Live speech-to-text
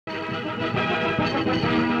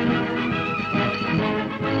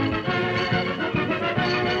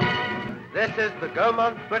This is the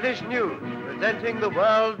Gaumont British News, presenting the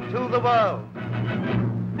world to the world.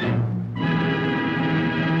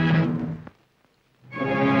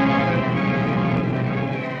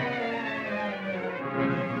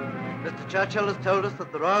 Mr. Churchill has told us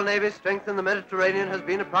that the Royal Navy's strength in the Mediterranean has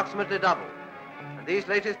been approximately doubled. And these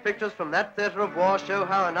latest pictures from that theatre of war show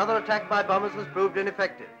how another attack by bombers has proved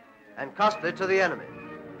ineffective and costly to the enemy.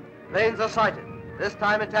 Planes are sighted, this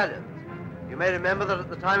time Italians. You may remember that at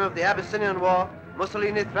the time of the Abyssinian War,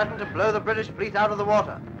 Mussolini threatened to blow the British fleet out of the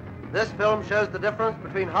water. This film shows the difference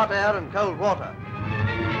between hot air and cold water.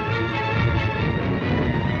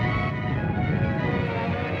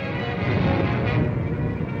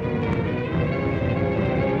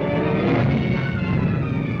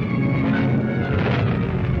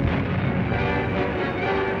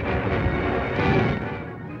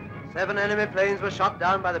 Seven enemy planes were shot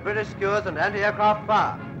down by the British skewers and anti-aircraft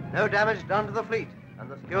fire. No damage done to the fleet, and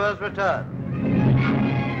the skewers returned.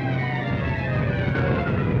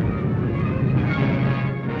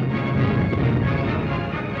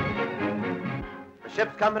 The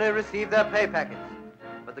ship's company received their pay packets,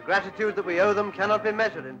 but the gratitude that we owe them cannot be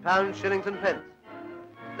measured in pounds, shillings, and pence.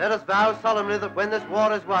 Let us vow solemnly that when this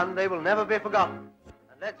war is won, they will never be forgotten.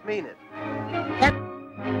 And let's mean it.